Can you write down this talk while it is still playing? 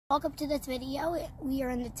Welcome to this video. We are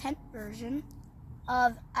in the 10th version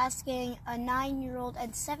of asking a 9-year-old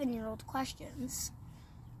and 7-year-old questions.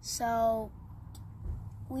 So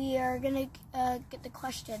we are going to get the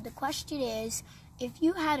question. The question is, if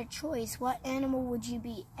you had a choice, what animal would you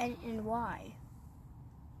be and why?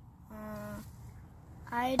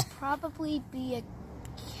 I'd probably be a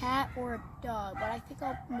cat or a dog, but I think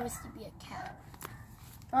I'll mostly be a cat.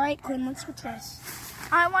 Alright, Quinn, what's your choice?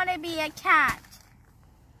 I want to be a cat.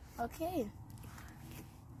 Okay.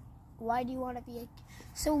 Why do you want to be a cat?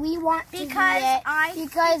 So we want to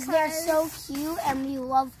because they're so cute and we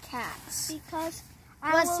love cats. Because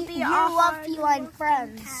you love feline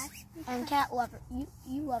friends and cat lover.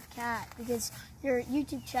 You love cat because your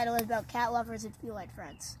YouTube channel is about cat lovers and feline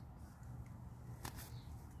friends.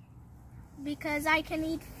 Because I can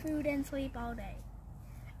eat food and sleep all day,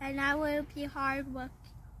 and I would be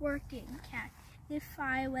working cat if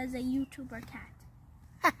I was a YouTuber cat.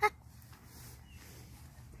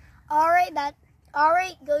 Alright,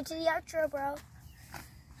 go to the outro, bro.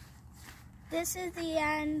 This is the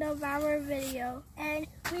end of our video, and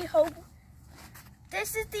we hope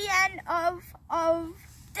this is the end of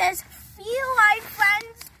this feline